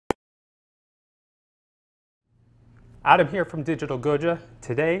Adam here from Digital Goja.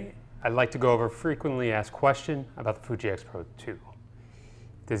 Today, I'd like to go over a frequently asked question about the Fuji X-Pro2. If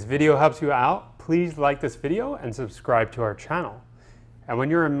this video helps you out, please like this video and subscribe to our channel. And when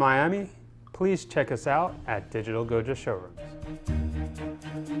you're in Miami, please check us out at Digital Goja showrooms.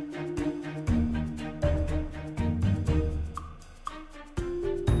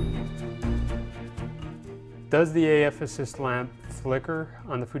 Does the AF assist lamp flicker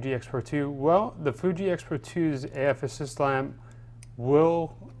on the Fuji X-Pro2? Well, the Fuji X-Pro2's AF assist lamp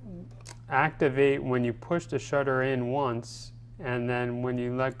will activate when you push the shutter in once, and then when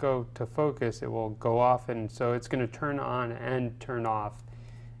you let go to focus, it will go off, and so it's going to turn on and turn off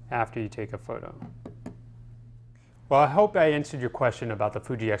after you take a photo. Well, I hope I answered your question about the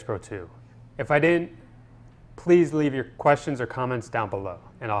Fuji X-Pro2. If I didn't, please leave your questions or comments down below,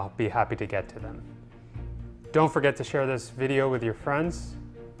 and I'll be happy to get to them. Don't forget to share this video with your friends.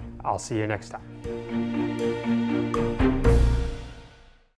 I'll see you next time.